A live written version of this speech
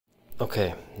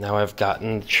Okay, now I've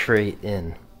gotten the tray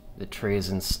in. The tray is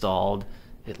installed.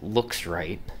 It looks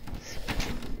right.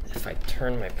 If I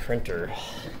turn my printer,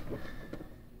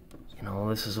 you know,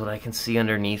 this is what I can see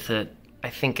underneath it.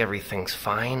 I think everything's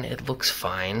fine. It looks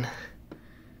fine.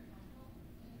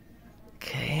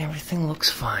 Okay, everything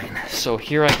looks fine. So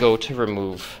here I go to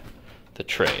remove the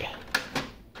tray.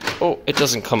 Oh, it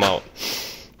doesn't come out.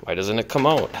 Why doesn't it come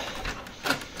out?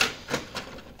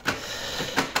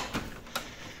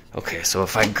 Okay, so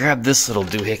if I grab this little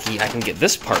doohickey, I can get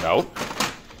this part out.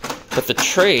 But the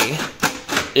tray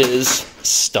is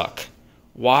stuck.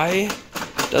 Why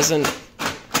doesn't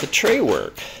the tray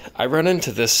work? I run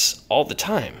into this all the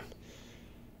time.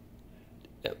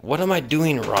 What am I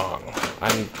doing wrong?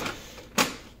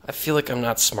 I feel like I'm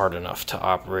not smart enough to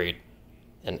operate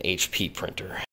an HP printer.